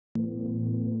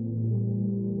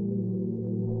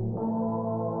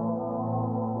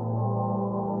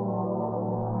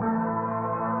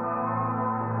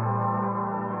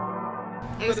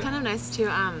was kind of nice too.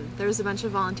 There was a bunch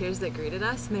of volunteers that greeted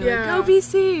us, and they were like, "Go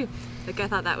BC!" Like, I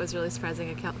thought that was really surprising.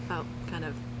 It felt kind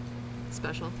of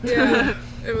special. Yeah,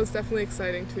 it was definitely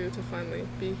exciting too to finally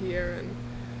be here and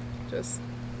just,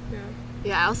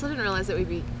 Yeah, I also didn't realize that we'd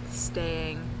be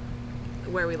staying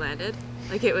where we landed.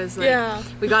 Like, it was like,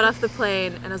 we got off the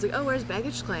plane, and I was like, "Oh, where's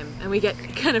baggage claim?" And we get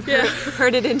kind of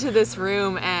herded into this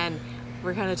room, and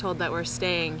we're kind of told that we're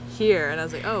staying here, and I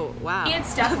was like, "Oh, wow."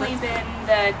 It's definitely been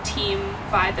the team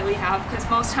vibe that we have, because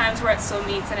most times we're at swim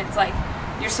meets and it's like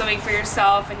you're swimming for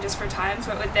yourself and just for times,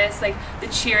 but with this, like, the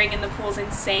cheering in the pool's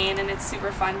insane, and it's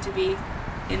super fun to be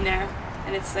in there,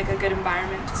 and it's like a good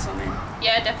environment to swim in.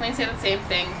 Yeah, I'd definitely say the same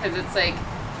thing, because it's like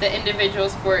the individual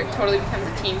sport totally becomes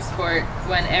a team sport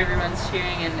when everyone's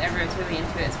cheering and everyone's really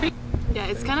into it. It's pretty. Yeah,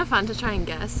 it's kind of fun to try and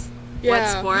guess what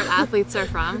sport athletes are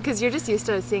from, because you're just used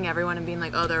to seeing everyone and being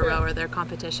like, "Oh, they're row or they're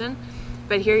competition,"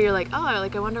 but here you're like, "Oh,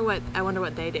 like I wonder what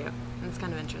they do." And it's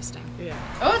kind of interesting. Yeah.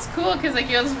 Oh, it's cool because like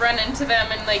you'll just run into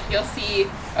them and like you'll see,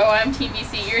 "Oh, I'm Team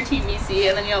BC, you're Team BC,"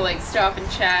 and then you'll like stop and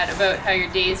chat about how your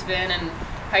day's been and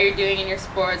how you're doing in your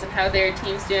sports and how their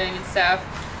team's doing and stuff.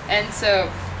 And so,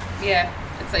 yeah,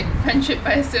 it's like friendship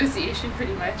by association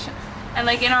pretty much. And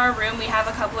like in our room we have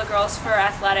a couple of girls for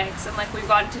athletics, and like we've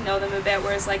gotten to know them a bit,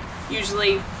 whereas like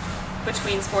usually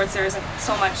between sports there isn't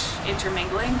so much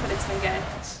intermingling, but it's been good.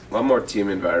 A lot more team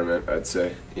environment, I'd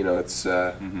say. You know, it's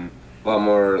a lot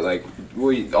more like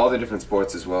all the different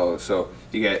sports as well. So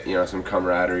you get, you know, some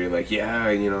camaraderie, like, you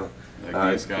know,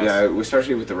 like these guys. yeah,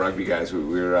 especially with the rugby guys. We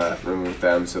were rooming with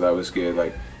them, so that was good.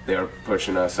 Like, they were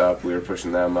pushing us up, we were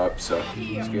pushing them up, so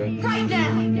it was good. Right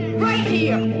now, right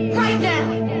here, right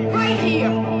now, right here,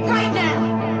 right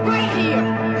now, right here,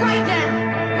 right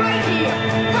now, right here, right now, right here,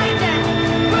 right now,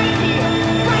 right here,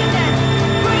 right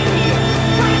now, right here.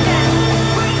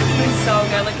 It's been so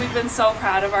good. Like, we've been so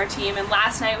proud of our team, and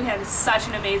last night we had such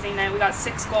an amazing night. We got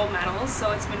 6 gold medals,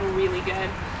 so it's been really good.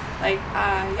 Like,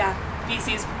 yeah,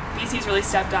 BC's really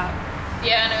stepped up.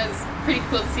 Yeah, and it was pretty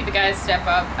cool to see the guys step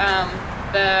up.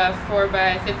 The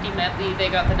 4x50 medley, they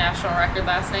got the national record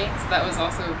last night, so that was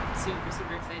also super,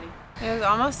 super exciting. It was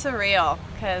almost surreal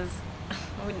because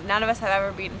none of us have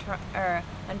ever beaten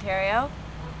Ontario,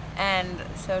 and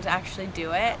so to actually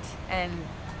do it and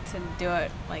to do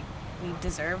it like we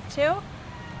deserve to,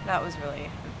 that was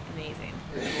really amazing.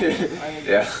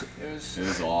 Yeah. It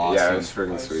was awesome. Yeah, it was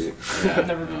freaking sweet. I've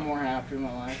never been more happy in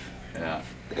my life. Yeah.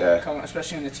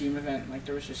 Especially in the team event, like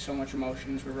there was just so much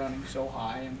emotions. We're running so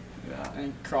high,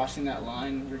 and crossing that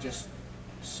line, we're just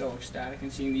so ecstatic.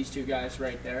 And seeing these two guys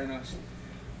right there, and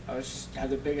I had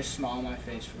the biggest smile on my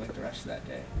face for like the rest of that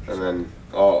day. And then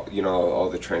all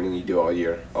the training you do all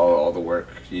year, all the work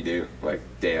you do, like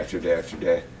day after day after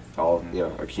day, all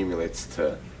accumulates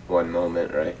to one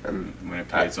moment, right? And when it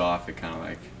pays off, it kind of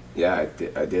like. Yeah,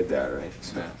 I did that, right?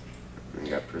 So.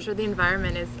 Yeah. For sure, the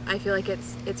environment is, I feel like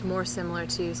it's more similar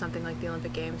to something like the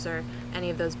Olympic Games or any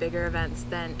of those bigger events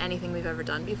than anything we've ever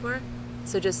done before.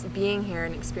 So just being here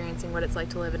and experiencing what it's like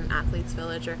to live in an athlete's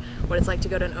village or what it's like to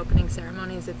go to an opening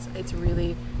ceremonies, it's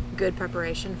really good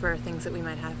preparation for things that we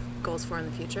might have goals for in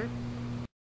the future.